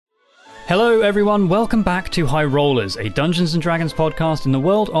Hello everyone, welcome back to High Rollers, a Dungeons & Dragons podcast in the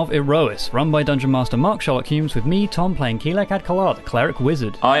world of Aerois, run by Dungeon Master Mark Sherlock Humes, with me, Tom, playing Keelek Adkalar, the Cleric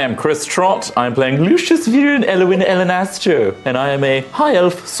Wizard. I am Chris Trott, I'm playing Lucius Viren Elwin Elenastro, and I am a High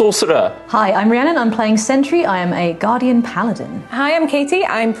Elf Sorcerer. Hi, I'm Rhiannon, I'm playing Sentry, I am a Guardian Paladin. Hi, I'm Katie,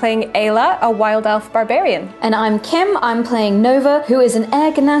 I'm playing Ayla, a Wild Elf Barbarian. And I'm Kim, I'm playing Nova, who is an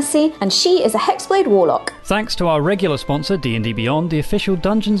Air Ganassi, and she is a Hexblade Warlock. Thanks to our regular sponsor, D&D Beyond, the official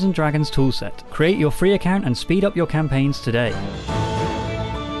Dungeons & Dragons toolset. Create your free account and speed up your campaigns today.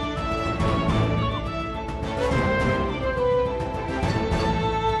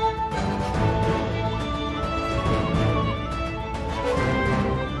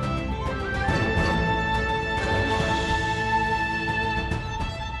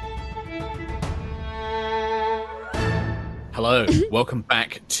 Hello, welcome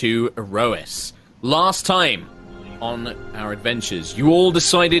back to Aerois. Last time on our adventures, you all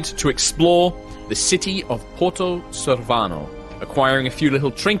decided to explore the city of Porto Servano, acquiring a few little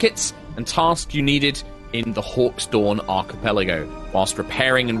trinkets and tasks you needed in the Hawk's Dawn archipelago, whilst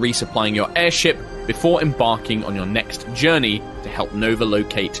repairing and resupplying your airship before embarking on your next journey to help Nova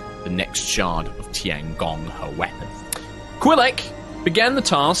locate the next shard of Tiangong, her weapon. Quillek began the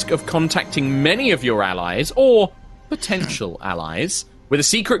task of contacting many of your allies, or potential allies, with a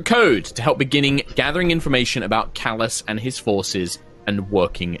secret code to help beginning gathering information about Callus and his forces and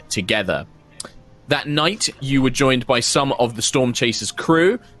working together. That night, you were joined by some of the Storm Chasers'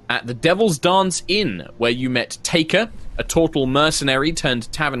 crew at the Devil's Dance Inn, where you met Taker, a total mercenary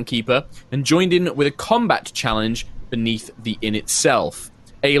turned tavern keeper, and joined in with a combat challenge beneath the inn itself.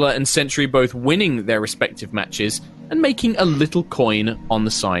 Ayla and Sentry both winning their respective matches and making a little coin on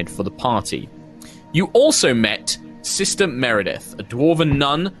the side for the party. You also met Sister Meredith, a dwarven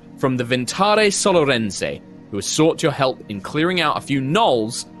nun from the Ventare Solorense, who has sought your help in clearing out a few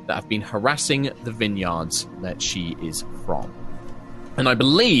gnolls that have been harassing the vineyards that she is from. And I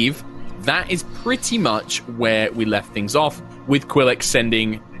believe that is pretty much where we left things off, with Quillek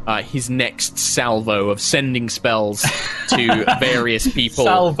sending his next salvo of sending spells to various people.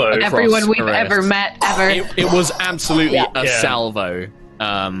 Salvo. Everyone we've ever met, ever. It was absolutely a salvo.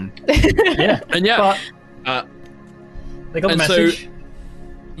 Yeah. And yeah. But, they got the message. So,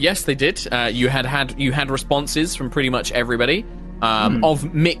 yes, they did. You had responses from pretty much everybody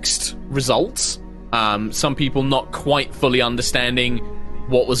of mixed results. Some people not quite fully understanding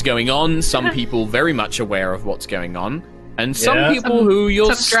what was going on. Some people very much aware of what's going on, and some people who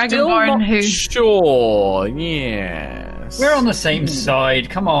you're still not sure. Yes, we're on the same side.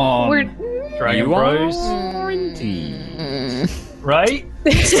 Come on, we're Dragon Bros. Indeed. Right?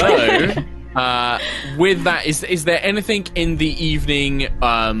 So. With that, is there anything in the evening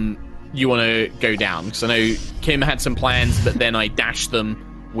you want to go down? Because I know Kim had some plans, but then I dashed them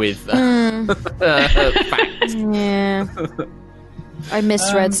with facts. Yeah. I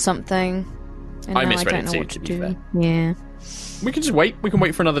misread something. And I now misread I don't it know too, what to be do. fair. Yeah. We can just wait. We can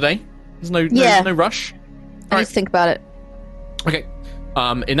wait for another day. There's no rush. I need to think about it. Okay.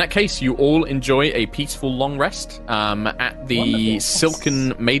 In that case, you all enjoy a peaceful long rest at the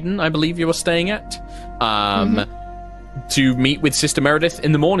Silken Maiden, I believe you were staying at, to meet with Sister Meredith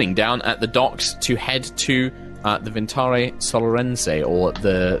in the morning down at the docks to head to the Ventare Solorense, or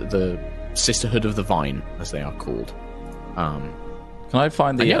the Sisterhood of the Vine, as they are called. Can I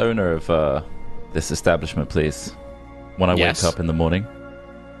find the owner of this establishment, please, when I wake up in the morning?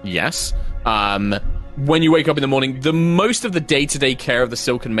 Yes. When you wake up in the morning, the most of the day-to-day care of the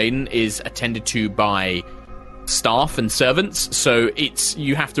Silken Maiden is attended to by staff and servants, so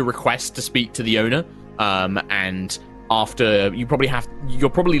you have to request to speak to the owner, and after you're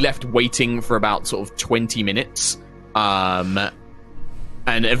probably left waiting for about sort of 20 minutes, and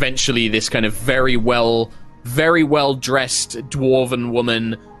eventually this kind of very well dressed dwarven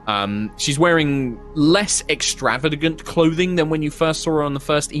woman. She's wearing less extravagant clothing than when you first saw her on the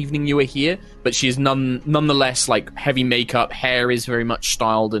first evening you were here, but she is nonetheless like heavy makeup. Hair is very much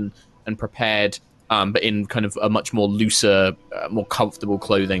styled and prepared, but in kind of a much more looser, more comfortable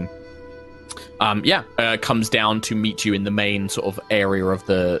clothing. Comes down to meet you in the main sort of area of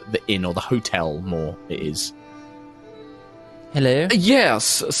the inn, or the hotel more it is. Hello?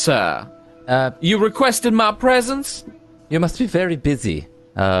 Yes, sir. You requested my presence? You must be very busy.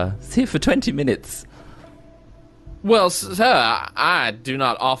 See for 20 minutes. Well, sir, I do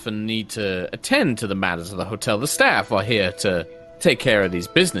not often need to attend to the matters of the hotel. The staff are here to take care of these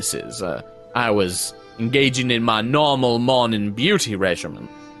businesses. I was engaging in my normal morning beauty regimen.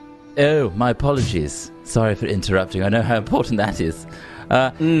 Oh, my apologies. Sorry for interrupting. I know how important that is.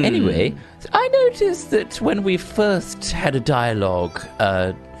 Anyway, I noticed that when we first had a dialogue,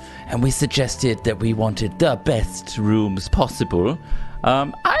 and we suggested that we wanted the best rooms possible,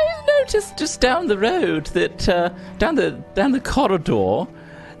 I noticed just down the road that down the corridor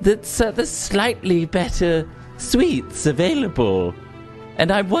that there's slightly better suites available,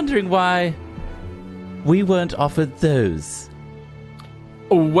 and I'm wondering why we weren't offered those.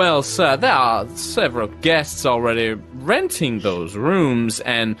 Well, sir, there are several guests already renting those rooms,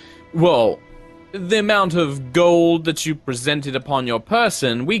 and, well, the amount of gold that you presented upon your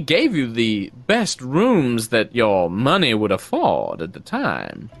person, we gave you the best rooms that your money would afford at the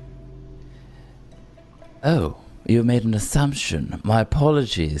time. Oh, you made an assumption. My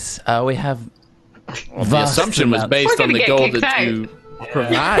apologies. We have... Well, the assumption was based on the gold that you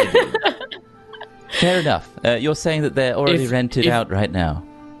provided. Fair enough. You're saying that they're already rented out right now.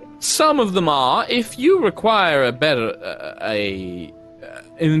 Some of them are. If you require a better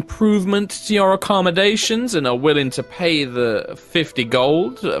improvement to your accommodations and are willing to pay the 50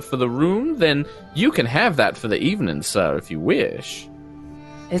 gold for the room, then you can have that for the evening, sir, if you wish.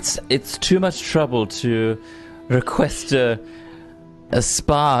 It's too much trouble to request a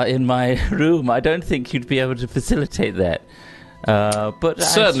spa in my room. I don't think you'd be able to facilitate that. But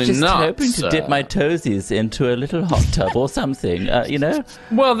certainly I was just not, hoping to dip my toesies into a little hot tub or something, you know?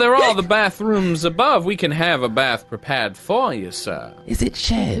 Well, there are the bathrooms above. We can have a bath prepared for you, sir. Is it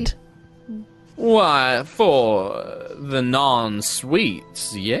shared? Why, for the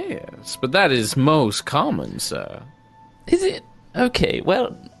non-suites, yes. But that is most common, sir. Is it? Okay,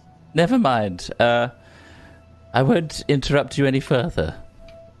 well, never mind. I won't interrupt you any further.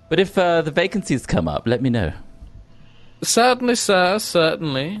 But if the vacancies come up, let me know. Certainly, sir,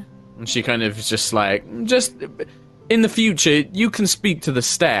 certainly. And she kind of just in the future, you can speak to the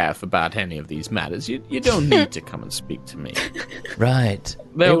staff about any of these matters. You don't need to come and speak to me. Right.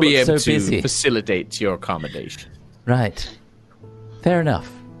 They'll be able to facilitate your accommodation. Right. Fair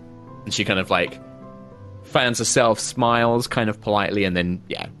enough. And she kind of fans herself, smiles kind of politely, and then,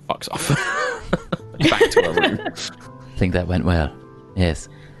 fucks off. Back to her room. I think that went well. Yes.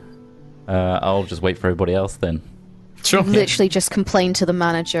 I'll just wait for everybody else then. Sure. Literally just complain to the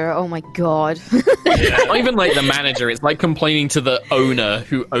manager. Oh my god. Not even the manager. It's like complaining to the owner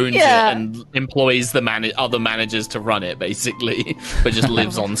who owns it and employs the other managers to run it, basically, but just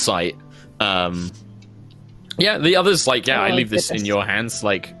lives on site. The others I leave this in your hands.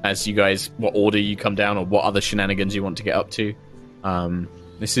 As you guys, what order you come down or what other shenanigans you want to get up to.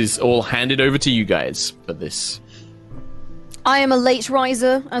 This is all handed over to you guys for this. I am a late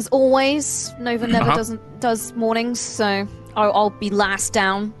riser, as always. Nova never does mornings, so I'll be last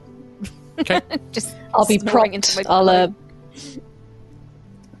down. Okay. Just I'll be prompt. I'll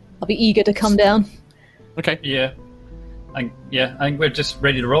be eager to come down. Okay. Yeah. I think we're just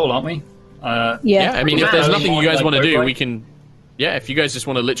ready to roll, aren't we? Yeah. I mean, if there's nothing you guys want to do, we can. Yeah, if you guys just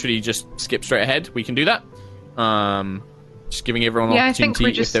want to literally just skip straight ahead, we can do that. Just giving everyone an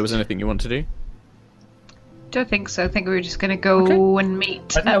opportunity if there was anything you want to do. Don't think so. I think we were just going to go and meet.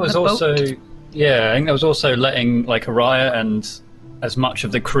 I think that was also, I think that was also letting Aerois and as much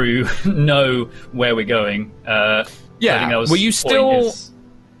of the crew know where we're going. I think that was were you still?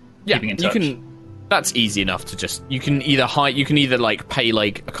 Keeping in touch. You can. That's easy enough to just. You can either pay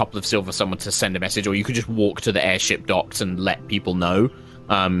a couple of silver someone to send a message, or you could just walk to the airship docks and let people know.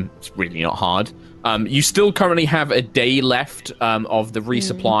 It's really not hard. You still currently have a day left of the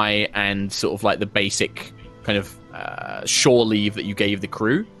resupply and sort of the basic kind of shore leave that you gave the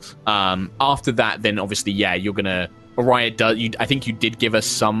crew. After that, then obviously, you're gonna. Aerois I think you did give us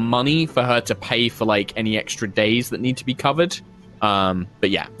some money for her to pay for any extra days that need to be covered. But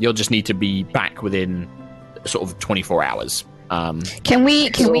you'll just need to be back within sort of 24 hours. Can we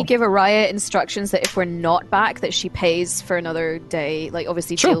give Aerois instructions that if we're not back, that she pays for another day?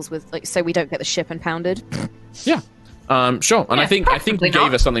 Obviously deals with so we don't get the ship impounded. Yeah. Sure. And I think you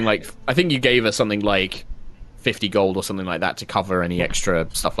gave us something you gave us something like 50 gold or something like that to cover any extra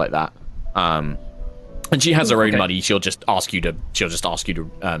stuff like that. And she has her own money. She'll just ask you to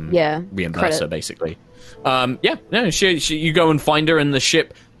reimburse her, basically. You go and find her in the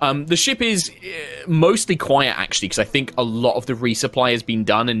ship. The ship is mostly quiet, actually, because I think a lot of the resupply has been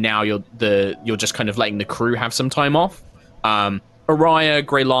done, and now you're just kind of letting the crew have some time off. Aerois,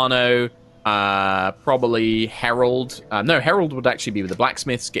 Greylano, probably Herald. No, Herald would actually be with the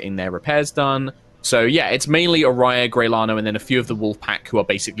blacksmiths getting their repairs done. So it's mainly Aerois, Greylano, and then a few of the wolf pack who are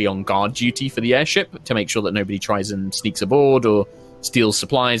basically on guard duty for the airship to make sure that nobody tries and sneaks aboard or steals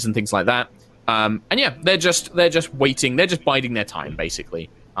supplies and things like that. They're just waiting. They're just biding their time, basically.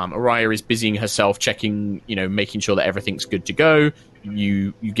 Aerois is busying herself, checking, making sure that everything's good to go.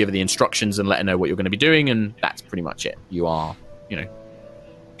 You give her the instructions and let her know what you're going to be doing, and that's pretty much it. You are,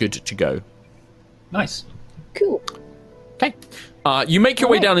 good to go. Nice. Cool. Okay. You make your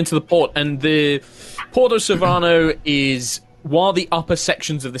way down into the port, and the Porto Servano is, while the upper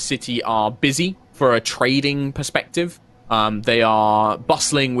sections of the city are busy for a trading perspective, they are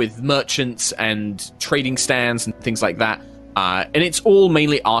bustling with merchants and trading stands and things like that. And it's all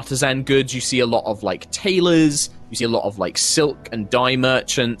mainly artisan goods. You see a lot of, tailors. You see a lot of, silk and dye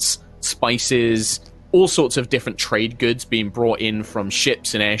merchants, spices, all sorts of different trade goods being brought in from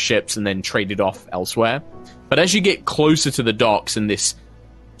ships and airships and then traded off elsewhere. But as you get closer to the docks and this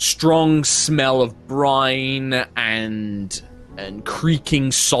strong smell of brine and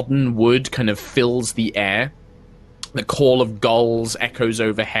creaking sodden wood kind of fills the air, the call of gulls echoes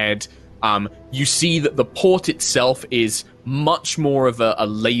overhead, you see that the port itself is much more of a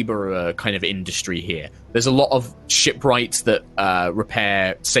labourer kind of industry here. There's a lot of shipwrights that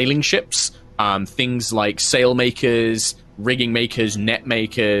repair sailing ships, things like sail makers, rigging makers, net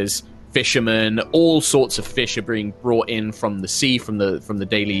makers, fishermen. All sorts of fish are being brought in from the sea, from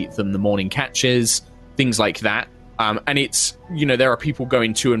the morning catches, things like that. And it's, there are people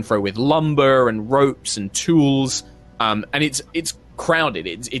going to and fro with lumber and ropes and tools, and it's crowded.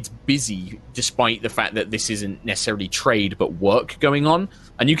 It's busy, despite the fact that this isn't necessarily trade but work going on.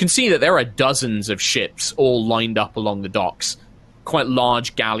 And you can see that there are dozens of ships all lined up along the docks, quite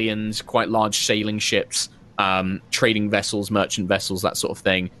large galleons, quite large sailing ships, trading vessels, merchant vessels, that sort of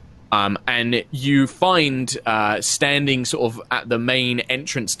thing. And you find standing sort of at the main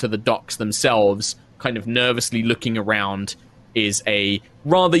entrance to the docks themselves, kind of nervously looking around, is a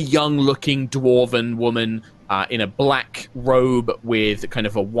rather young-looking dwarven woman in a black robe with kind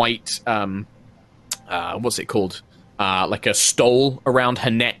of a white, what's it called? Like a stole around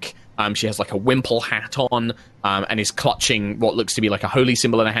her neck. She has like a wimple hat on, and is clutching what looks to be like a holy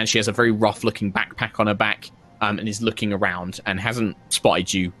symbol in her hand. She has a very rough-looking backpack on her back, and is looking around and hasn't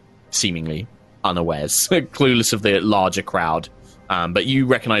spotted you, seemingly unawares, clueless of the larger crowd. But you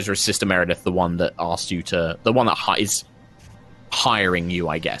recognize her as Sister Meredith, the one that asked you to, the one that is hiring you,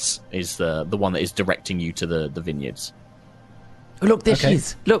 I guess, is the one that is directing you to the vineyards. Oh, look, there she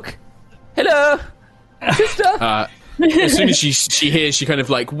is. Look. Hello, sister. As soon as she hears, she kind of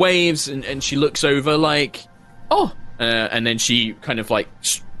waves and she looks over and then she kind of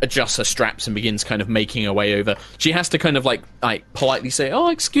adjusts her straps and begins kind of making her way over. She has to kind of politely say, "Oh,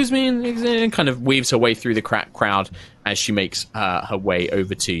 excuse me," and kind of weaves her way through the crowd as she makes her way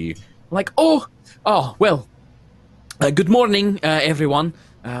over to you. Well, good morning, everyone.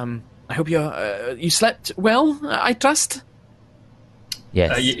 I hope you slept well, I trust?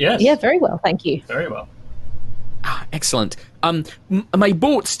 Yes. Yes. Yeah, very well, thank you. Very well. Excellent. My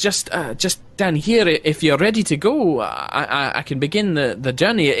boat's just down here. If you're ready to go, I can begin the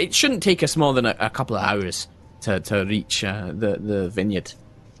journey. It shouldn't take us more than a couple of hours to reach the vineyard.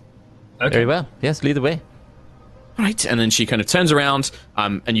 Okay. Very well. Yes, lead the way. Right, and then she kind of turns around,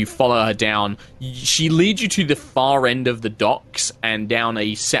 and you follow her down. She leads you to the far end of the docks and down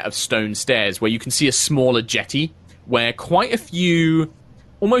a set of stone stairs where you can see a smaller jetty where quite a few,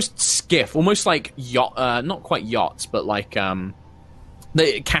 almost like yacht, not quite yachts, but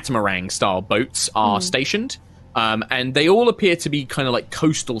the catamaran-style boats are stationed. And they all appear to be kind of like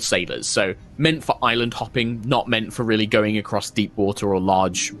coastal sailors, so meant for island hopping, not meant for really going across deep water or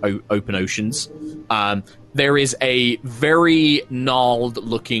large open oceans. There is a very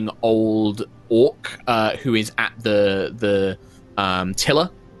gnarled-looking old orc who is at the tiller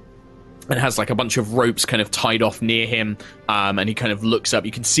and has a bunch of ropes kind of tied off near him, and he kind of looks up.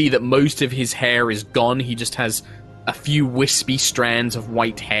 You can see that most of his hair is gone. He just has a few wispy strands of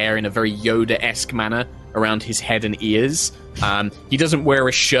white hair in a very Yoda-esque manner around his head and ears. He doesn't wear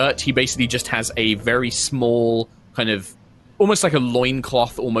a shirt. He basically just has a very small kind of, almost like a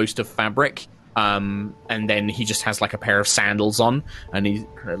loincloth almost of fabric. And then he just has a pair of sandals on, and he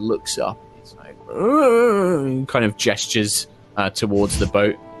kind of looks up. He's like, and kind of gestures towards the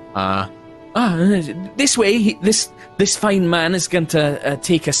boat. This way. This fine man is going to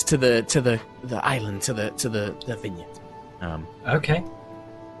take us to the island, to the vineyard. Okay.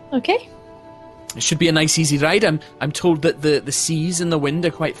 Okay. It should be a nice, easy ride. I'm told that the seas and the wind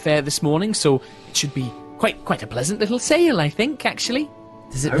are quite fair this morning, so it should be quite a pleasant little sail, I think, actually.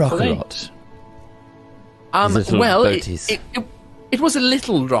 Does it rock a lot? Well, it was a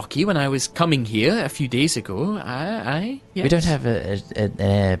little rocky when I was coming here a few days ago. Yes. We don't have an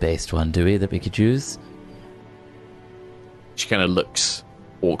air-based one, do we, that we could use? She kind of looks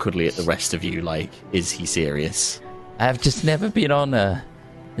awkwardly at the rest of you, is he serious? I've just never been on a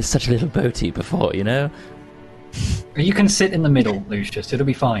such a little boaty before, you know? You can sit in the middle, Lucius. It'll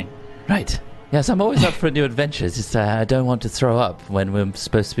be fine. Right. Yes, I'm always up for new adventures. Just I don't want to throw up when we're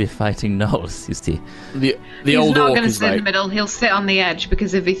supposed to be fighting gnolls, you see. The He's old not orc going to is sit in the like, middle. He'll sit on the edge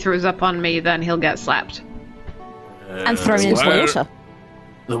because if he throws up on me, then he'll get slapped. And thrown into the water.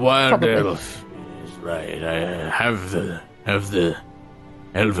 The wild Probably. elf is right. I have the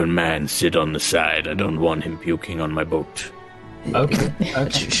elven man sit on the side. I don't want him puking on my boat. Okay.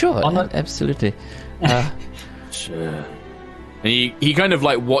 Sure, absolutely. and he kind of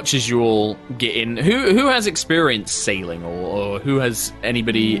like watches you all get in. Who has experience sailing, or who has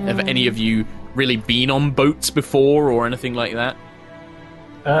have any of you really been on boats before or anything like that?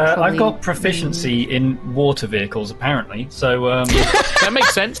 I've got proficiency in water vehicles, apparently. So that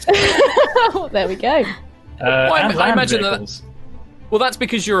makes sense. There we go. I imagine that. Well, that's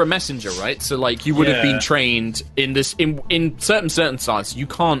because you're a messenger, right? So, like, you would have been trained in this in certain circumstances. You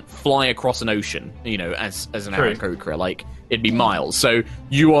can't fly across an ocean, you know, as an Aarakocra. Like, it'd be miles. So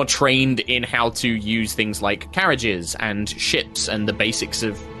you are trained in how to use things like carriages and ships and the basics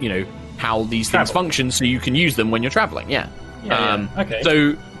of, you know, how these things function, so you can use them when you're traveling. Yeah. Okay.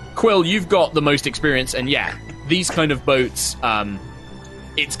 So, Quill, you've got the most experience, and these kind of boats,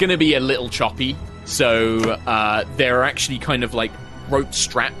 it's going to be a little choppy. So there are actually kind of like rope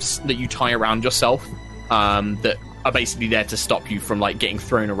straps that you tie around yourself that are basically there to stop you from like getting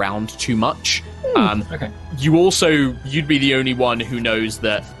thrown around too much. Okay. You'd be the only one who knows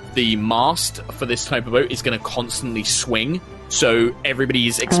that the mast for this type of boat is going to constantly swing. So everybody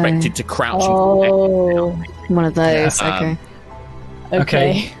is expected to crouch. One of those.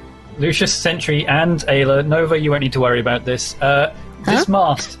 Okay. Lucius, Sentry, and Ayla. Nova, you won't need to worry about this. This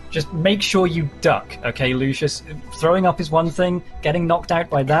mast, just make sure you duck, okay, Lucius? Throwing up is one thing. Getting knocked out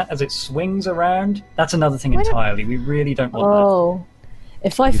by that as it swings around, that's another thing entirely. We really don't want that.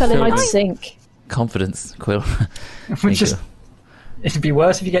 If I fell in, I'd sink. Confidence, Quill. It'd be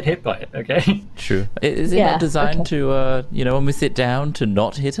worse if you get hit by it, okay? True. Is it not designed to, when we sit down, to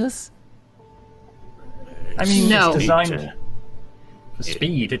not hit us? I mean, it's designed for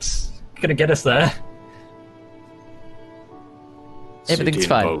speed. It's going to get us there. Everything's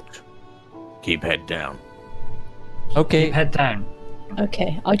fine. Boat. Keep head down. Okay. Keep head down.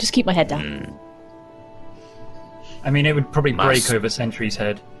 Okay, I'll just keep my head down. I mean, it would probably break over Sentry's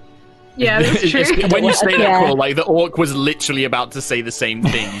head. Yeah, that's true. When you say that, Quill, like the orc was literally about to say the same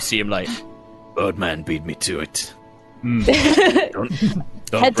thing. You see him like, Birdman beat me to it. Head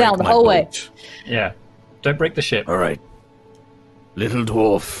Don't down the break whole my way. boat. Yeah. Don't break the ship. All right. Little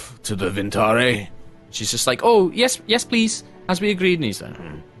dwarf to the Vintare. she's just like, oh, yes, please, as we agreed. And he's like,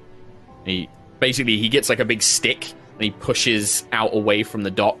 He gets like a big stick and he pushes out away from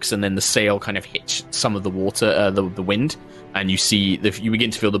the docks, and then the sail kind of hits some of the water, the wind, and you see you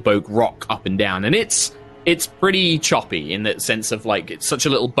begin to feel the boat rock up and down, and it's pretty choppy in that sense of like it's such a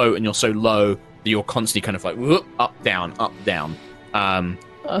little boat and you're so low that you're constantly kind of like whoop, up down.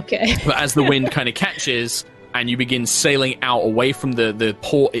 Okay. But as the wind kind of catches and you begin sailing out away from the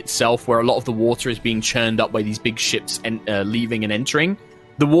port itself, where a lot of the water is being churned up by these big ships leaving and entering,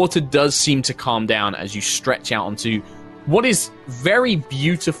 the water does seem to calm down as you stretch out onto what is very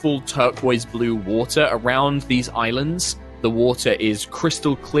beautiful turquoise blue water around these islands. The water is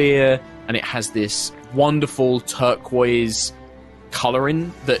crystal clear and it has this wonderful turquoise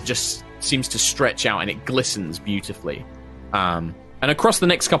coloring that just seems to stretch out, and it glistens beautifully. And across the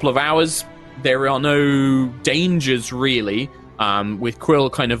next couple of hours, there are no dangers really, with Quill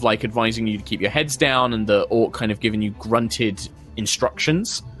kind of like advising you to keep your heads down and the orc kind of giving you grunted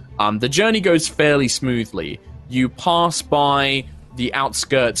instructions. The journey goes fairly smoothly. You pass by the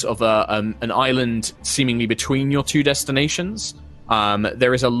outskirts of an island seemingly between your two destinations.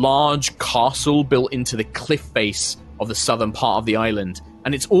 There is a large castle built into the cliff face of the southern part of the island,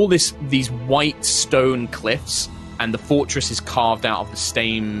 and it's all these white stone cliffs, and the fortress is carved out of the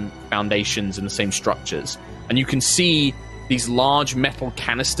same foundations and the same structures. And you can see these large metal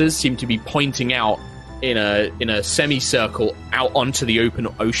canisters seem to be pointing out in a semicircle out onto the open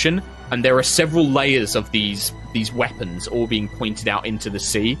ocean, and there are several layers of these weapons all being pointed out into the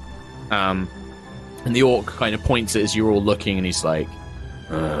sea. And the orc kind of points it as you're all looking, and he's like,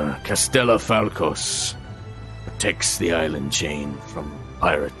 Castella Falcos protects the island chain from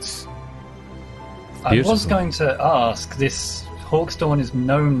pirates. I was going to ask, this Hawkstorn is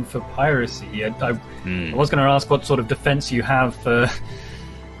known for piracy. I was going to ask what sort of defense you have for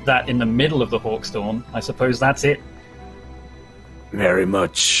that in the middle of the Hawkstorn. I suppose that's it. Very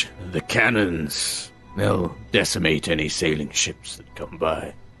much. The cannons, they'll decimate any sailing ships that come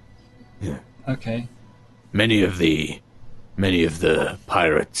by. Yeah. Okay. Many of the many of the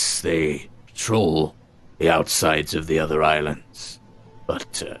pirates, they patrol the outsides of the other islands.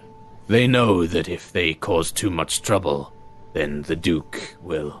 But they know that if they cause too much trouble, then the Duke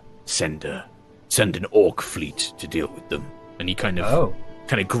will send an orc fleet to deal with them. And he kind of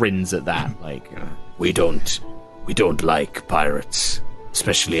grins at that, like, we don't like pirates,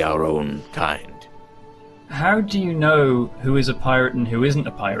 especially our own kind. How do you know who is a pirate and who isn't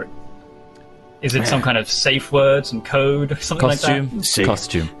a pirate? Is it some kind of safe words and code or something like that?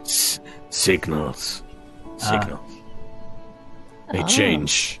 Costume. Signals. They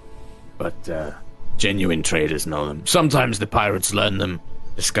change, but genuine traders know them. Sometimes the pirates learn them,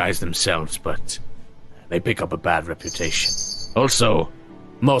 disguise themselves, but they pick up a bad reputation. Also,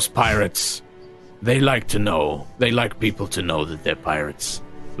 most pirates, they like people to know that they're pirates.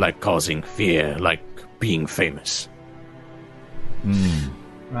 Like causing fear, like being famous.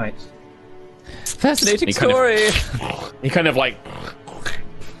 Right. Fascinating story. He kind of like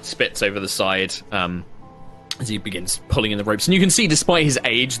spits over the side as he begins pulling in the ropes. And you can see, despite his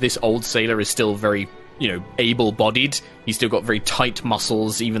age, this old sailor is still very, able-bodied. He's still got very tight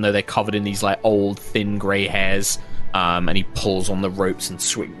muscles, even though they're covered in these like old, thin grey hairs. And he pulls on the ropes and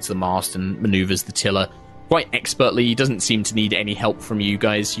swings the mast and maneuvers the tiller quite expertly. He doesn't seem to need any help from you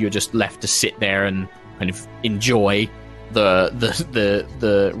guys. You're just left to sit there and kind of enjoy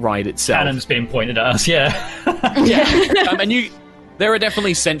the ride itself. Cannons being pointed at us, yeah. And there are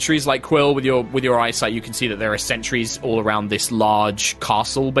definitely sentries, like Quill, with your eyesight. You can see that there are sentries all around this large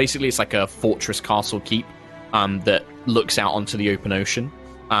castle. Basically, it's like a fortress castle keep that looks out onto the open ocean.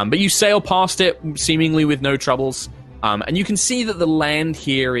 But you sail past it seemingly with no troubles, and you can see that the land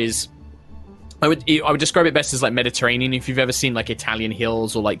here is. I would describe it best as like Mediterranean. If you've ever seen like Italian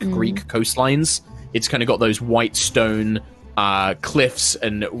hills or like Greek coastlines, it's kind of got those white stone cliffs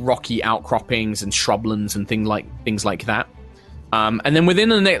and rocky outcroppings and shrublands and things like that. And then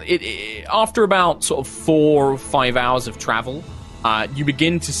within after about sort of 4 or 5 hours of travel, you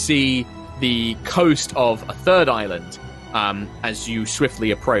begin to see the coast of a third island as you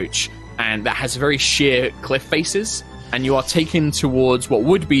swiftly approach, and that has very sheer cliff faces. And you are taken towards what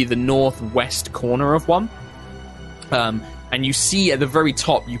would be the northwest corner of one. And you see at the very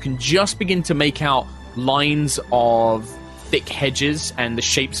top, you can just begin to make out lines of thick hedges and the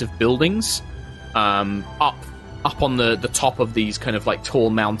shapes of buildings up on the top of these kind of like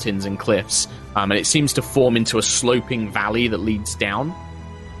tall mountains and cliffs. And it seems to form into a sloping valley that leads down.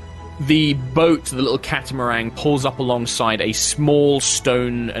 The boat, the little catamaran, pulls up alongside a small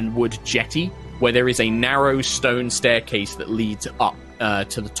stone and wood jetty, where there is a narrow stone staircase that leads up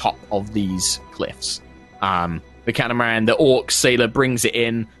to the top of these cliffs. The catamaran, the orc sailor, brings it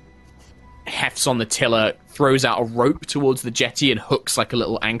in, hefts on the tiller, throws out a rope towards the jetty and hooks like a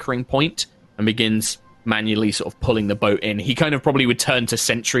little anchoring point, and begins manually sort of pulling the boat in. He kind of probably would turn to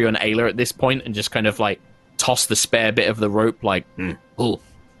Sentry and Ayla at this point and just kind of like toss the spare bit of the rope, like, pull.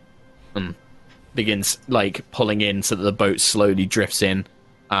 Begins like pulling in so that the boat slowly drifts in.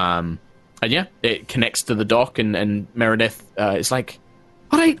 And yeah, it connects to the dock, and Meredith is like,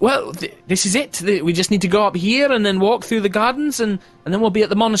 all right, well, this is it. We just need to go up here and then walk through the gardens, and then we'll be at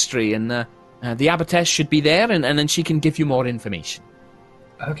the monastery, and the abbotess should be there, and then she can give you more information.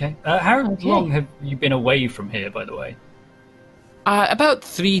 Okay. How long have you been away from here, by the way? About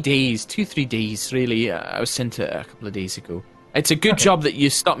 3 days, 2-3 days, really. I was sent a couple of days ago. It's a good job that you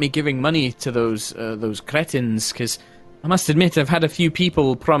stopped me giving money to those cretins, because I must admit I've had a few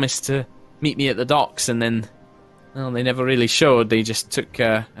people promise to meet me at the docks, and then, well, they never really showed. They just took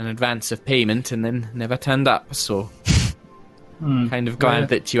an advance of payment and then never turned up, so kind of glad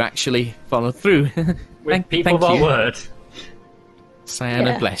that you actually followed through. With people of our word.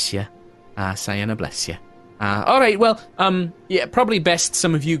 Sayana bless you. Sayana bless you. All right, well, yeah, probably best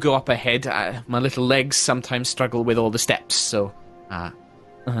some of you go up ahead. My little legs sometimes struggle with all the steps, so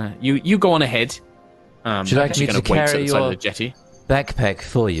you go on ahead. Would you like me to carry your jetty? backpack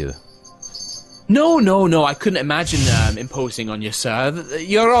for you? No, I couldn't imagine imposing on you, sir.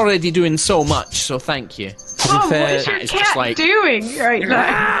 You're already doing so much, so thank you. Oh, what is your cat doing right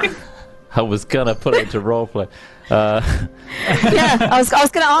now? I was gonna put it into roleplay. Yeah, I was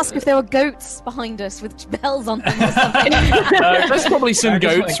going to ask if there were goats behind us with bells on them or something. There's probably some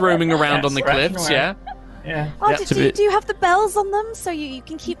goats roaming around on the cliffs, yeah. Oh, do you have the bells on them so you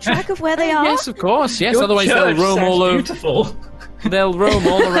can keep track of where they are? Yes, of course, yes. Your Otherwise they'll roam all over. Beautiful. They'll roam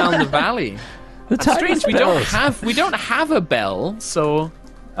all around the valley. That's strange. We don't have a bell, so.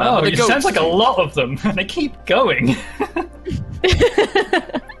 It sounds like a lot of them. They keep going.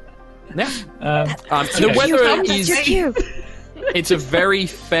 Yeah. The weather is. It's a very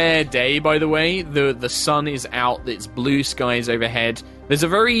fair day, by the way. The sun is out. It's blue skies overhead. There's a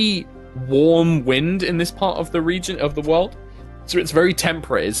very warm wind in this part of the region of the world. So it's very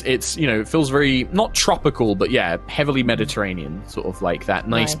temperate. It's it feels very, not tropical, but yeah, heavily Mediterranean. Sort of like that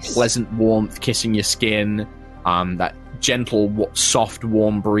nice. Pleasant warmth kissing your skin. That gentle, soft,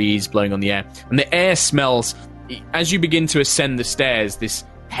 warm breeze blowing on the air. And the air smells, as you begin to ascend the stairs, this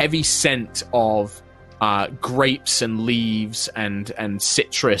heavy scent of grapes and leaves and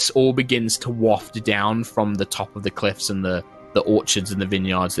citrus all begins to waft down from the top of the cliffs and the orchards and the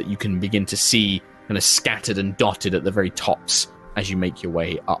vineyards that you can begin to see kind of scattered and dotted at the very tops as you make your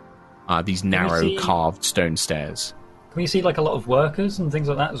way up these narrow carved stone stairs. Can you see like a lot of workers and things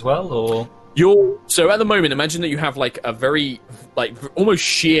like that as well, or? So at the moment, imagine that you have like a very almost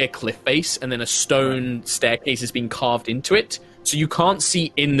sheer cliff face, and then a stone staircase has been carved into it. So you can't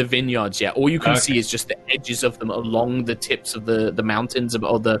see in the vineyards yet. All you can see is just the edges of them along the tips of the mountains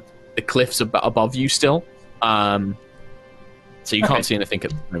or the cliffs above you still. So you can't see anything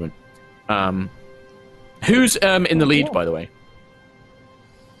at the moment. Who's in the lead, by the way?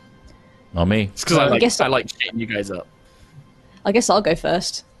 Not me. It's because I like shitting you guys up. I guess I'll go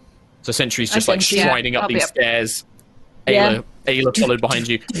first. So Sentry's just striding up these stairs. Ayla followed behind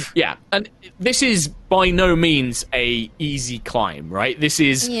you. Yeah, and this is by no means a easy climb, right? This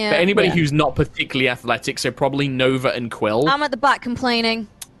is for anybody who's not particularly athletic, so probably Nova and Quill. I'm at the back complaining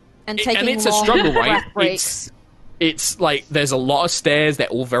and taking and it's a struggle, right? Breaks. It's like there's a lot of stairs. They're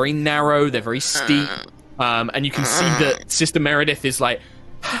all very narrow. They're very steep, and you can see that Sister Meredith is like,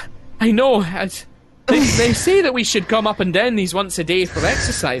 I know. They say that we should come up and down these once a day for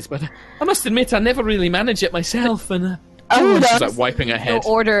exercise, but I must admit I never really manage it myself. And she's like wiping her head. No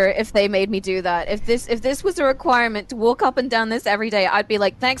order if they made me do that. If this was a requirement to walk up and down this every day, I'd be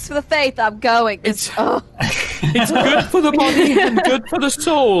like, thanks for the faith, I'm going. It's good for the body and good for the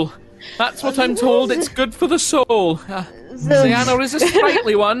soul. That's what I'm told. It's good for the soul. Ziana is a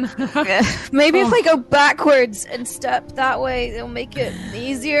sprightly one. Maybe if I go backwards and step that way, it'll make it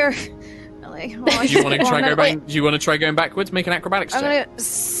easier. Do you want to try going? Do you want to try going backwards? Make an acrobatics check. I'm gonna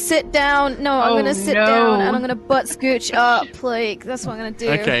sit down. No, I'm gonna sit down and I'm gonna butt scooch up. Like that's what I'm gonna do.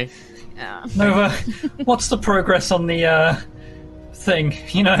 Okay. Yeah. Nova, what's the progress on the thing?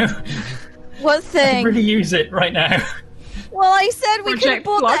 What thing? I could really use it right now. Well, I said we could have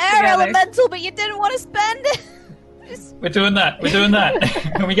bought the air elemental, but you didn't want to spend it. We're doing that.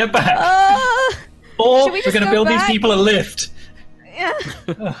 When we get back. Or we're going to build these people a lift. Yeah.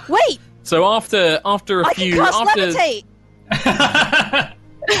 Wait. So after a few, can cast levitate.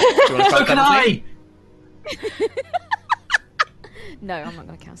 So can I. No, I'm not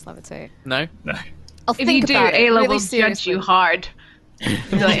going to cast levitate. No. I'll if you do, Ayla will judge you hard.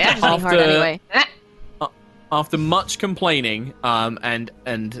 Anyway. After much complaining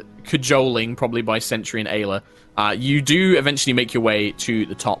and cajoling, probably by Sentry and Ayla, you do eventually make your way to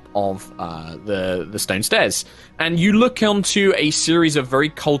the top of the stone stairs, and you look onto a series of very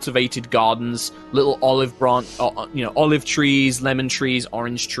cultivated gardens, little olive trees, lemon trees,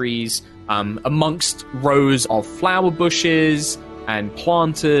 orange trees, amongst rows of flower bushes and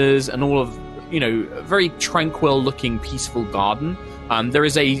planters, and all of a very tranquil-looking, peaceful garden. There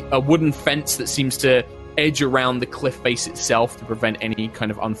is a wooden fence that seems to edge around the cliff face itself to prevent any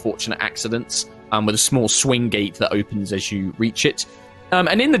kind of unfortunate accidents, with a small swing gate that opens as you reach it.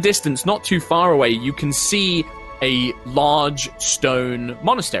 And in the distance, not too far away, you can see a large stone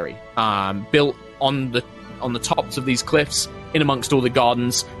monastery built on the tops of these cliffs, in amongst all the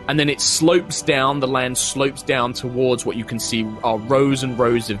gardens, and then it slopes down, the land slopes down towards what you can see are rows and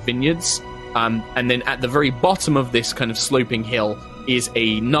rows of vineyards. And then at the very bottom of this kind of sloping hill is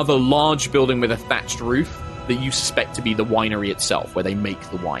another large building with a thatched roof that you suspect to be the winery itself, where they make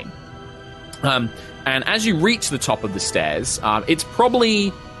the wine. And as you reach the top of the stairs, it's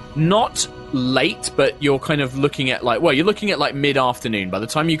probably not late, but you're kind of looking at like mid-afternoon. By the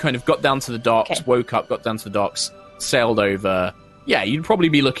time you kind of got down to the docks, woke up, got down to the docks, sailed over, you'd probably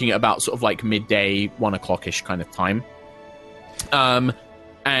be looking at about sort of like midday, 1 o'clock-ish kind of time.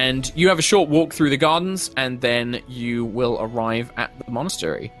 And you have a short walk through the gardens, and then you will arrive at the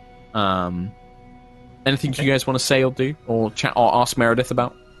monastery. Anything you guys want to say or do, or chat, or ask Meredith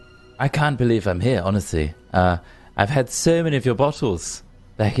about? I can't believe I'm here, honestly. I've had so many of your bottles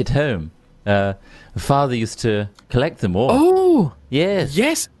back at home. Father used to collect them all. Oh,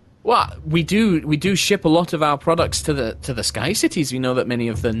 yes. Well, we do ship a lot of our products to the Sky Cities. We know that many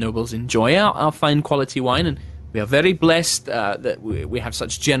of the nobles enjoy our fine quality wine, and we are very blessed that we have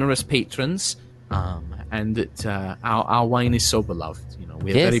such generous patrons, and that our wine is so beloved.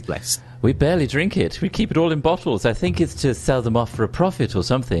 We're very blessed. We barely drink it. We keep it all in bottles. I think it's to sell them off for a profit or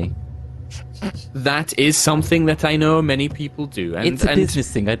something. That is something that I know many people do. And, it's a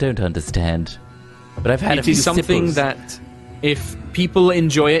business thing I don't understand. But I've had a it few is something sipples. that if people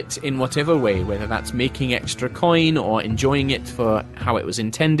enjoy it in whatever way, whether that's making extra coin or enjoying it for how it was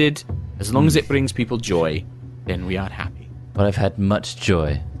intended, as long as it brings people joy, then we are happy. Well, I've had much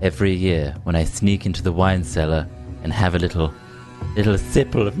joy every year when I sneak into the wine cellar and have a little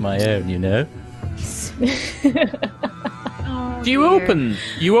sipple of my own, you know? Do you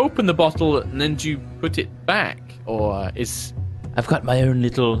open the bottle and then do you put it back? Or is... I've got my own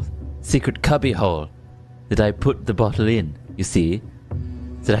little secret cubby hole that I put the bottle in, you see?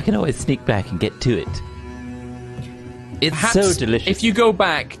 So that I can always sneak back and get to it. It's Perhaps so delicious. if you go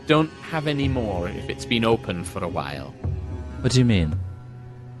back, don't have any more if it's been open for a while. What do you mean?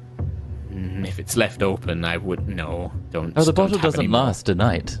 If it's left open, I would... No, don't. Oh, the don't bottle have any doesn't more. last a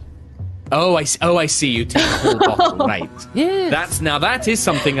night. Oh, I see. You take the whole bottle, right? Yes. That is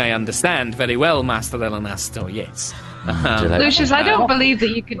something I understand very well, Master Elenasto. Yes. Lucius, I don't believe that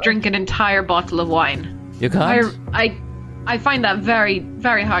you could drink an entire bottle of wine. You can't? I find that very,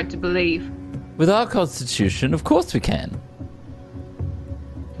 very hard to believe. With our constitution, of course we can.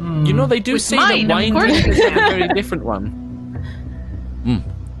 You know, they do With say mine, that of wine course drinkers you have a can. very different one.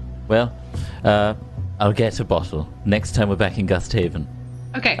 Well, I'll get a bottle next time we're back in Gusthaven.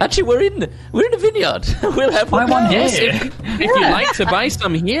 Okay. Actually, we're in a vineyard. We'll have Buy one now. here. If you'd like to buy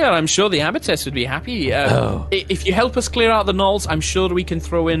some here, I'm sure the abbotess would be happy. If you help us clear out the gnolls, I'm sure we can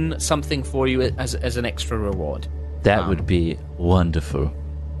throw in something for you as an extra reward. That would be wonderful.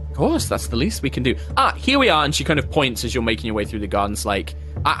 Of course, that's the least we can do. Here we are, and she kind of points as you're making your way through the gardens, like,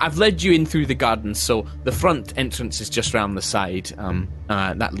 I've led you in through the gardens, so the front entrance is just round the side.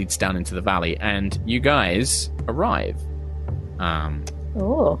 That leads down into the valley, and you guys arrive.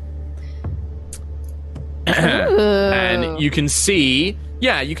 Oh. And you can see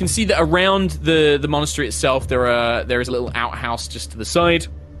that around the monastery itself, there is a little outhouse just to the side.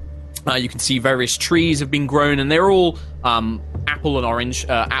 You can see various trees have been grown, and they're all apple and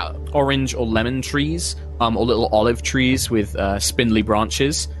orange or lemon trees, or little olive trees with spindly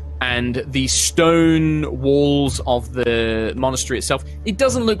branches. And the stone walls of the monastery itself, it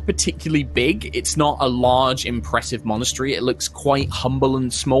doesn't look particularly big. It's not a large, impressive monastery. It looks quite humble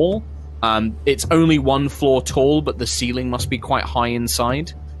and small. It's only 1 floor tall, but the ceiling must be quite high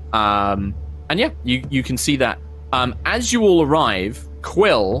inside. And yeah, you can see that. As you all arrive,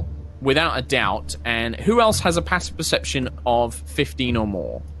 Quill, without a doubt, and who else has a passive perception of 15 or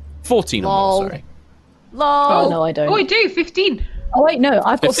more? 14 or more, sorry. Oh, no, I don't. Oh, I do, 15. Oh, wait, no,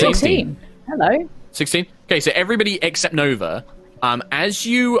 I've got 15. 16. Hello. 16? Okay, so everybody except Nova, as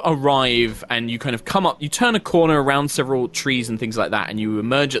you arrive and you kind of come up, you turn a corner around several trees and things like that, and you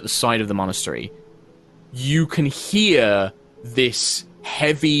emerge at the side of the monastery, you can hear this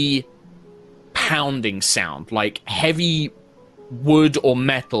heavy pounding sound, like heavy wood or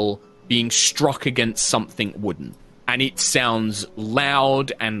metal being struck against something wooden. And it sounds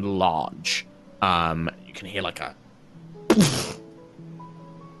loud and large. You can hear like a...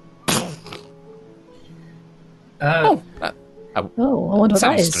 I wonder what that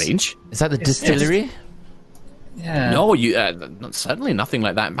sounds is. strange. Is that the distillery? Yeah. No, certainly nothing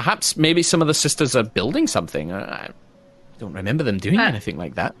like that. Perhaps maybe some of the sisters are building something. I don't remember them doing anything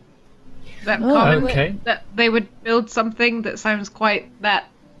like that. That common okay. that they would build something that sounds quite that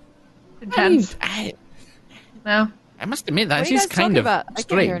intense. No. I must admit that What are you is guys kind talking of about? I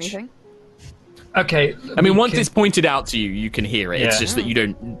can't hear strange. anything. Okay. I mean, once it's pointed out to you, you can hear it. It's Yeah. just that you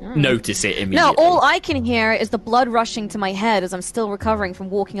don't notice it No, immediately. all I can hear is the blood rushing to my head as I'm still recovering from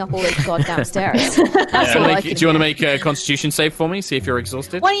walking up all those goddamn stairs. That's all I can Do you want to hear. make a constitution save for me? See if you're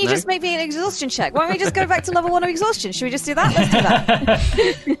exhausted? Why don't you No? just make me an exhaustion check? Why don't we just go back to level 1 of exhaustion? Should we just do that?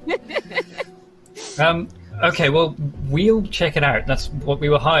 Let's do that. Okay, well, we'll check it out. That's what we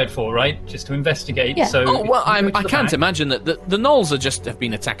were hired for, right? Just to investigate. Yeah. So Oh, well, if you go to I the can't back- imagine that the gnolls have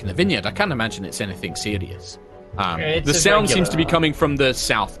been attacking the vineyard. I can't imagine it's anything serious. It's The a sound seems to be regular- coming from the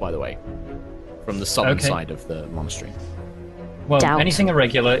south, by the way. From the southern Okay. side of the monastery. Well, Doubt. anything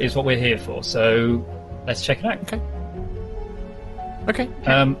irregular is what we're here for, so let's check it out. Okay.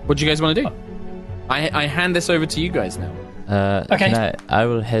 Um, What do you guys want to do? I hand this over to you guys now. Okay. I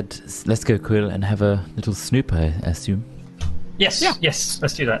will head. Let's go, Quill, and have a little snoop, I assume. yes, yes,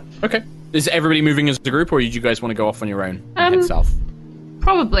 let's do that. Okay. Is everybody moving as a group, or do you guys want to go off on your own and head south?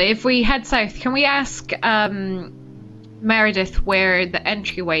 Probably. If we head south, can we ask Meredith where the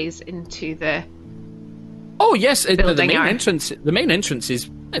entryways into the Oh yes, the building main are. entrance. The main entrance is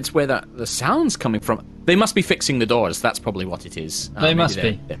it's where the sound's coming from. They must be fixing the doors. That's probably what it is. They Maybe must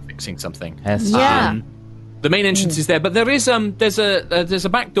they're, be. They're fixing something. Yeah. The main entrance is there, but there is there's a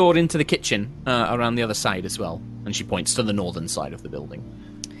back door into the kitchen around the other side as well. And she points to the northern side of the building.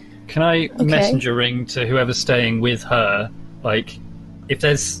 Can I messenger ring to whoever's staying with her? Like, if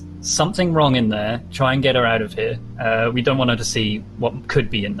there's something wrong in there, try and get her out of here. We don't want her to see what could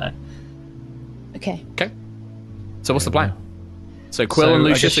be in there. Okay. Okay. So what's the plan? So Quill and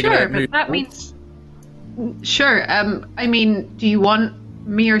Lucius are going to move. But that means. Sure. I mean, do you want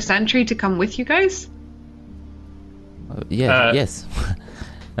me or Sentry to come with you guys? Yes.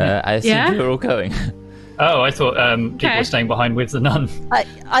 I assume you're all going. Oh, I thought people were staying behind with the nun.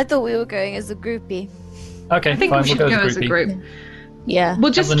 I thought we were going as a groupie. Okay, I think fine, we should we'll go go as a group. Yeah.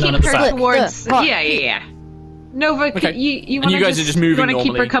 We'll just Have the keep nun at the her back. towards. Look, Yeah. Nova, Okay. you And want you guys are just moving You want to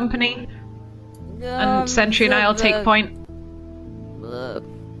keep her normally? company, and Sentry and I'll take point.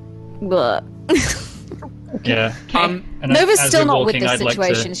 Yeah. And Nova's as still we're not with walking, this I'd like to-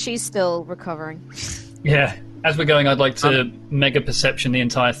 situation. She's still recovering. Yeah. As we're going, I'd like to mega perception the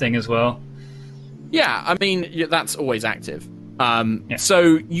entire thing as well. Yeah, I mean, that's always active.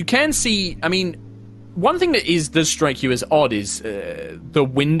 So you can see, I mean, one thing that does strike you as odd is the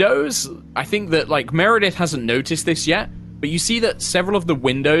windows. I think that, like, Meredith hasn't noticed this yet, but you see that several of the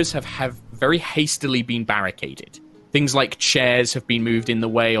windows have very hastily been barricaded. Things like chairs have been moved in the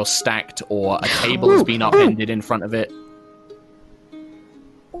way or stacked, or a table has been upended in front of it.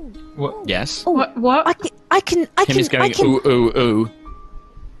 What? Yes? What? I can. Kim is going, ooh.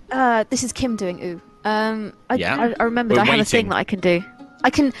 This is Kim doing ooh. I remembered We're I have a thing waiting. that I can do.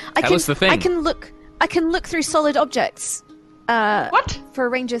 Tell us the thing. I can look through solid objects. What? For a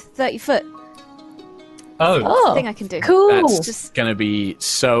range of 30 foot. Oh. That's the thing I can do. Cool. That's Just going to be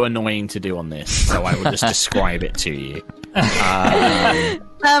so annoying to do on this, so I will just describe it to you. Is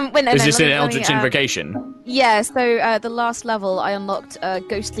this an Eldritch Invocation? Yeah, so the last level I unlocked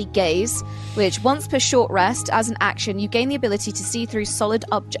Ghostly Gaze, which once per short rest, as an action, you gain the ability to see through solid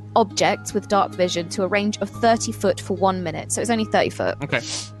objects with dark vision to a range of 30 foot for 1 minute. So it's only 30 foot. Okay.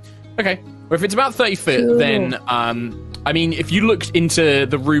 Well, if it's about 30 foot, then, I mean, if you looked into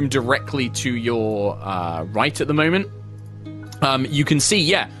the room directly to your right at the moment, you can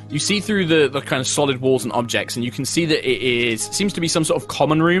see, you see through the kind of solid walls and objects, and you can see that it seems to be some sort of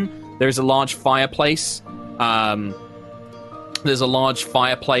common room. There is a large fireplace. There's a large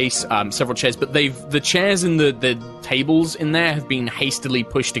fireplace, several chairs, but the chairs and the tables in there have been hastily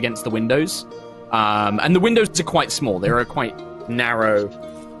pushed against the windows. And the windows are quite small. They are quite narrow,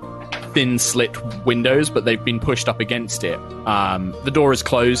 thin slit windows, but they've been pushed up against it. The door is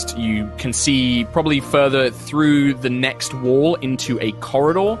closed. You can see probably further through the next wall into a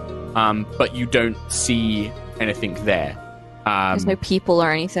corridor, but you don't see anything there. There's no people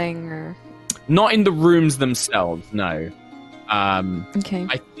or anything, or not in the rooms themselves, no. Okay.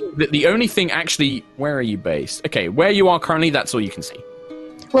 I think that the only thing actually... Where are you based? Okay, where you are currently, that's all you can see.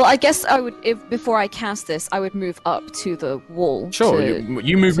 Well, I guess I would, if before I cast this, I would move up to the wall. Sure,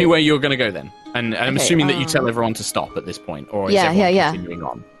 you move me where you're going to go then. And I'm Okay, assuming that you tell everyone to stop at this point, or is Yeah, everyone yeah. continuing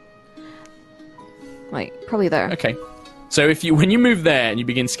on? Like, probably there. Okay. So when you move there and you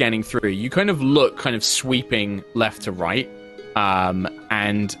begin scanning through, you kind of look kind of sweeping left to right.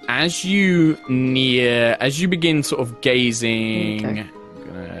 And as you begin sort of gazing, Okay.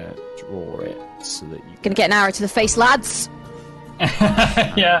 I'm going to draw it so that you Gonna get an arrow to the face, lads.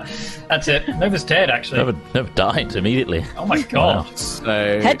 Yeah, that's it. Nova's dead, actually. Never died immediately. Oh my god. Wow. So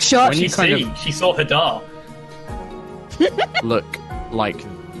Headshot. when you kind She saw Hadar. of look like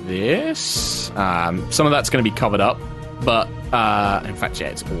this, some of that's going to be covered up, but in fact, yeah,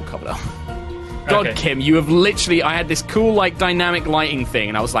 it's all covered up. God, Okay. Kim, you have literally... I had this cool, like, dynamic lighting thing,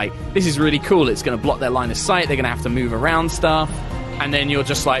 and I was like, this is really cool. It's going to block their line of sight. They're going to have to move around stuff. And then you're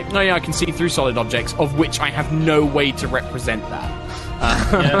just like, no, yeah, I can see through solid objects, of which I have no way to represent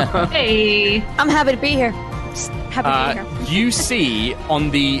that. Hey. I'm happy to be here. Just happy to be here. You see on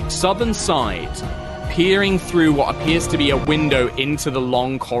the southern side, peering through what appears to be a window into the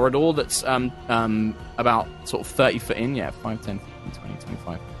long corridor that's about sort of 30 foot in. Yeah, 5, 10, 15, 20,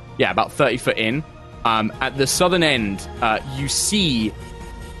 25. Yeah, about 30 foot in. At the southern end, you see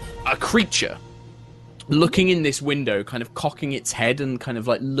a creature looking in this window, kind of cocking its head and kind of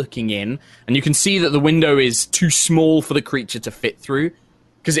like looking in. And you can see that the window is too small for the creature to fit through,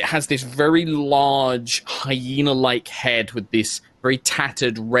 because it has this very large hyena-like head with this very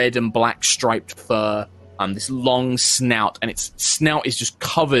tattered red and black striped fur, this long snout, and its snout is just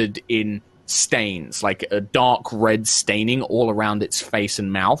covered in stains, like a dark red staining all around its face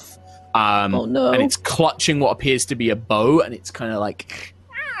and mouth. Oh no! And it's clutching what appears to be a bow, and it's kind of like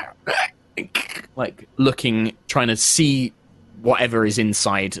looking, trying to see whatever is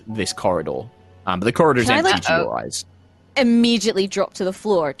inside this corridor. But the corridor is Can I, empty to your eyes. Immediately drop to the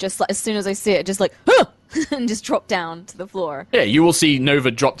floor, just like as soon as I see it, just like, huh! And just drop down to the floor. Yeah, you will see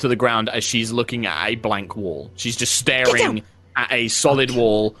Nova drop to the ground as she's looking at a blank wall. She's just staring at a solid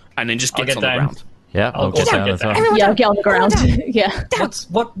wall, and then just gets on the ground. Yeah, I'll get down as well. Yeah, I'll get on the ground. Yeah.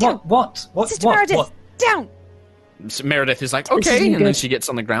 What? Sister Meredith, down! So Meredith is like, okay, and then she gets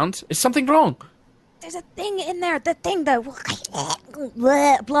on the ground. Is something wrong? There's a thing in there. The thing, the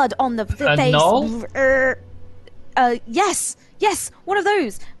blood on the face. Gnoll? Yes, one of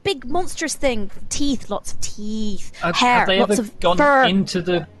those big monstrous thing. Teeth, lots of teeth. Hair, have they lots ever of gone fur. into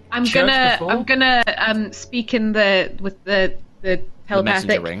the I'm church before? gonna speak in with the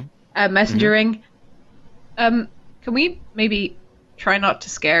telepathic messenger ring. Can we maybe try not to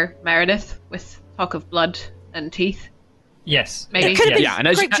scare Meredith with talk of blood and teeth? Yes. Maybe. It could have been Yeah,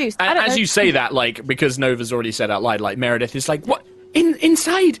 and grape juice. I don't know. as you say that, like, because Nova's already said out loud, like, Meredith is like, what?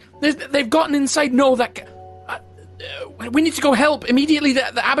 Inside? They've gotten inside? No, that... we need to go help immediately.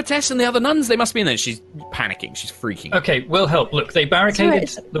 The abbotess and the other nuns, they must be in there. She's panicking. She's freaking. Okay, we'll help. Look, they barricaded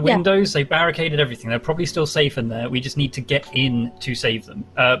Sorry, the windows. They barricaded everything. They're probably still safe in there. We just need to get in to save them.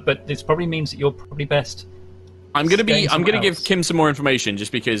 But this probably means that you're probably best. I'm gonna give Kim some more information,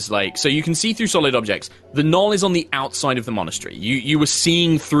 just because, like, so you can see through solid objects. The Gnoll is on the outside of the monastery. You were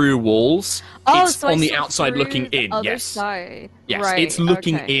seeing through walls. It's so on I the saw outside through looking the in. other Yes. side. Yes, Right, it's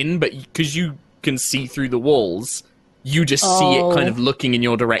looking okay. in, but because you can see through the walls, you just see it kind of looking in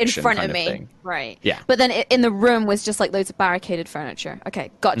your direction. In front kind of me. thing. Right. Yeah. But then in the room was just like loads of barricaded furniture.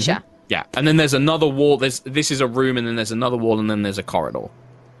 Okay, gotcha. Mm-hmm. Yeah, and then there's another wall. This is a room, and then there's another wall, and then there's a corridor.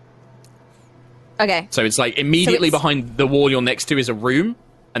 Okay. So it's like immediately behind the wall you're next to is a room,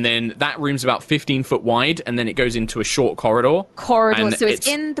 and then that room's about 15 foot wide, and then it goes into a short corridor. Corridor. So it's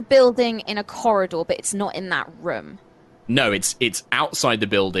in the building in a corridor, but it's not in that room. No, it's outside the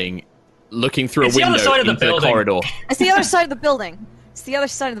building, looking through It's a the window other side of the into the building. corridor. It's the other side of the building. It's the other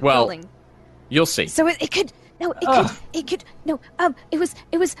side of the building. You'll see. So it could. No, it could. No, it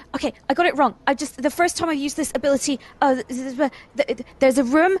was. Okay, I got it wrong. The first time I used this ability, there's a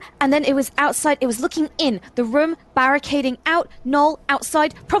room, and then it was outside. It was looking in the room, barricading out. Gnoll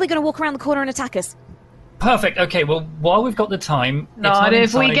outside, probably going to walk around the corner and attack us. Perfect. Okay, well, while we've got the time... Not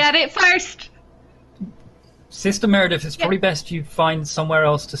if we get it first! Sister Meredith, it's probably best you find somewhere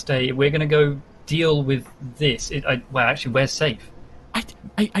else to stay. We're going to go deal with this. Well, actually, we're safe.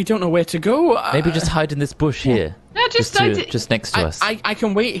 I don't know where to go. Maybe just hide in this bush here. No, just next to us. I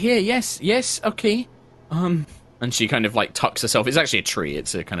can wait here. Yes, okay. And she kind of like tucks herself. It's actually a tree.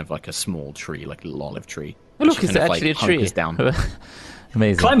 It's a kind of like a small tree, like a little olive tree. Oh, look, She it's kind of, actually like, a tree. hunkers down.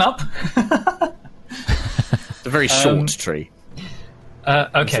 Amazing. Climb up. It's a very short tree.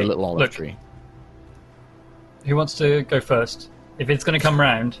 Okay, It's a little olive look, tree. who wants to go first? If it's going to come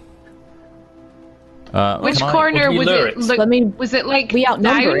round... Which Can I- corner would you was lure it? it? Look, I mean, was it like we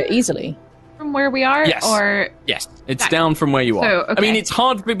outnumber down it easily. from where we are? Yes. Or Yes, it's That- down from where you are. So, okay. I mean, it's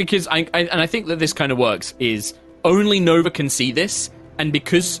hard because I think that this kind of works is only Nova can see this, and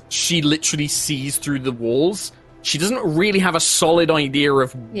because she literally sees through the walls, she doesn't really have a solid idea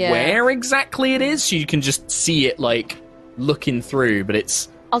of where exactly it is. She can just see it like looking through, but it's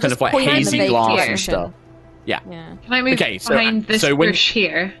I'll kind just of like point in the hazy vague glass and direction. stuff. Yeah. Yeah. can I move Okay, so- behind this so when- bush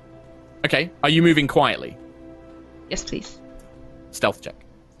here? Okay. Are you moving quietly? Yes, please. Stealth check.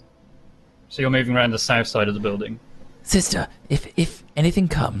 So you're moving around the south side of the building. Sister, if anything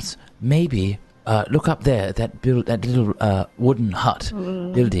comes, maybe look up there, that little wooden hut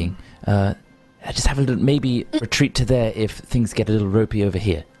building. Just have a little, maybe retreat to there if things get a little ropey over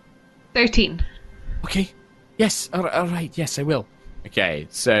here. 13. Okay. Yes. All right. Yes, I will. Okay.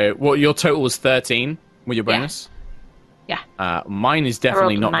 So, your total was 13 with your bonus? Yeah. Mine is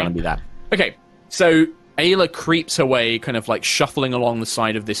definitely not going to be that. Okay. So, Ayla creeps her way, kind of like shuffling along the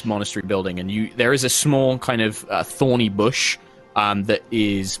side of this monastery building, and there is a small kind of thorny bush that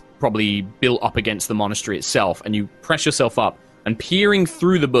is probably built up against the monastery itself, and you press yourself up, and peering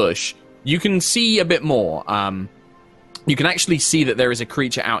through the bush, you can see a bit more. You can actually see that there is a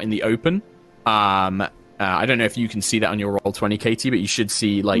creature out in the open. I don't know if you can see that on your roll 20, Katie, but you should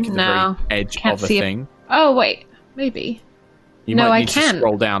see like the very edge of a thing. Oh, wait. Maybe. You No, might I need to can.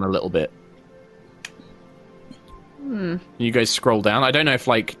 scroll down a little bit. Can you guys scroll down? I don't know if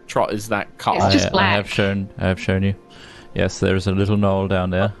like Trot is that cut It's off. just I black. have shown you. Yes, there's a little knoll down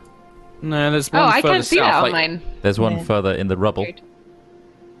there. No, there's one Oh, I further can't see south, that on like- mine. There's one further in the rubble. Weird.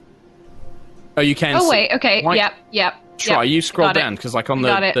 Oh, you can. Oh, see. wait. Okay. Why- Yep. try. You scroll got it. down because, like, on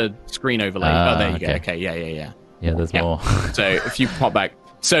Got the screen overlay. There you go. Okay, yeah. Yeah, there's more. So if you pop back,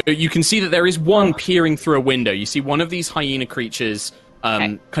 so you can see that there is one peering through a window. You see one of these hyena creatures,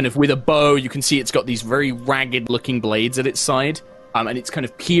 kind of with a bow. You can see it's got these very ragged-looking blades at its side, and it's kind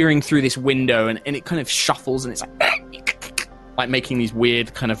of peering through this window, and it kind of shuffles, and it's like making these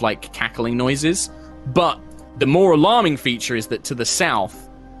weird kind of like cackling noises. But the more alarming feature is that to the south,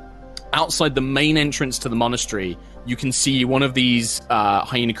 outside the main entrance to the monastery, you can see one of these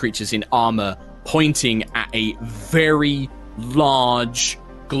hyena creatures in armor pointing at a very large,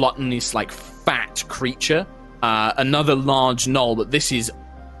 gluttonous, like fat creature. Another large gnoll, but this is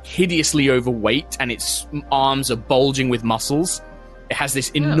hideously overweight, and its arms are bulging with muscles. It has this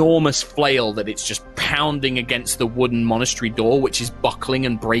enormous flail that it's just pounding against the wooden monastery door, which is buckling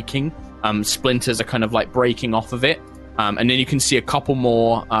and breaking. Splinters are kind of like breaking off of it. And then you can see a couple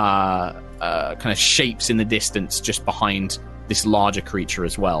more kind of shapes in the distance just behind this larger creature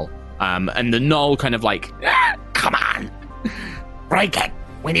as well. And the gnoll kind of like, come on, break it.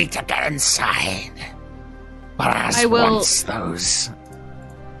 We need to get inside. I will wants those.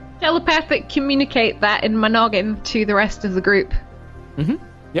 telepathic communicate that in my noggin to the rest of the group. Mm-hmm.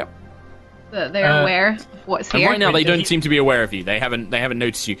 Yep. So that they're aware of what's here. And right now, they don't seem to be aware of you. They haven't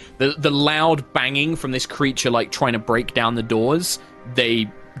noticed you. The loud banging from this creature, like trying to break down the doors,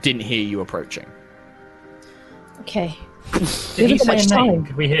 they didn't hear you approaching. Okay. Did he say a name?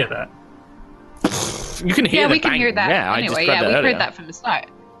 Could we hear that? You can hear. Yeah, the we can banging. hear that. Yeah, Anyway, I just we that heard that from the start.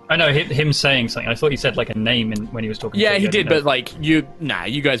 I know him saying something. I thought he said like a name when he was talking. Yeah, to he you. did, but like you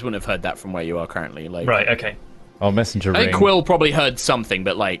guys wouldn't have heard that from where you are currently. Like, right, okay. Oh, messenger I ring. think Quill probably heard something,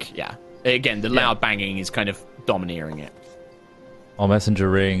 but like, yeah. Again, the loud banging is kind of domineering it. I'll messenger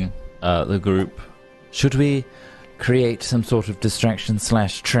ring the group. Should we create some sort of distraction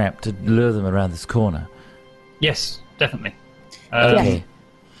 / trap to lure them around this corner? Yes, definitely. Okay.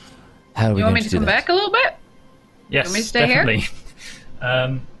 How are we You want going me to come back a little bit? Yes, Want me to stay definitely.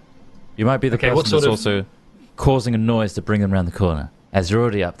 here? You might be the person what sort that's also causing a noise to bring them around the corner, as you're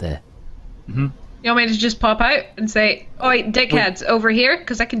already up there. Mm-hmm. You want me to just pop out and say, "Oi, dickheads, over here"?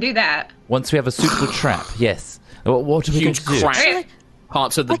 Because I can do that. Once we have a suitable trap, yes. What are we going Huge to do? crack.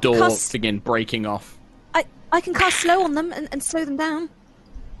 Parts of the door cast- begin breaking off. I can cast slow on them and slow them down.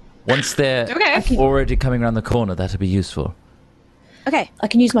 Once they're already coming around the corner, that'll be useful. Okay. I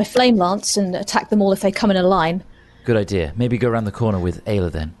can use my flame lance and attack them all if they come in a line. Good idea. Maybe go around the corner with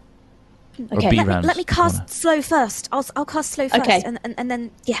Ayla then. Okay. Or be round Let me the cast corner. slow first. I'll cast slow first, Okay. and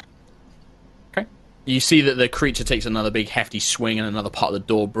then yeah. Okay. You see that the creature takes another big hefty swing and another part of the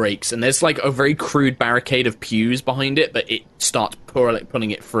door breaks, and there's like a very crude barricade of pews behind it, but it starts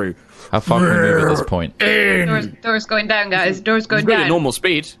pulling it through. How far can we move at this point? Doors going down, guys. Doors going You've got down. your normal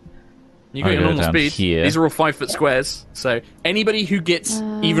speed. You got I'll your go normal down speed. here. These are all 5-foot squares. So anybody who gets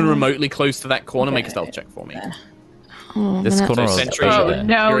even remotely close to that corner, make a stealth check for me. This corner So or Sentry. over Oh there?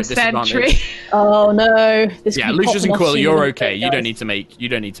 no, You're at Sentry! disadvantage. Oh no! This Yeah, keep Lucius popping and off Quill, sooner you're than okay. later, You don't guys.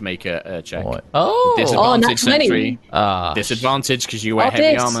 need to make a check. What? Oh! Disadvantage, nat 20. Sentry. Ah, Disadvantage because you wear Oh, heavy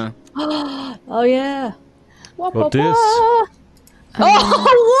this. armor. Oh yeah. What this? Oh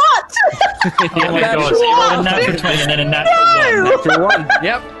what? Oh my god, so you rolled a natural 20 and then a natural 1. Natural 1.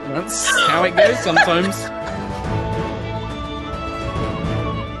 Yep, that's how it goes sometimes.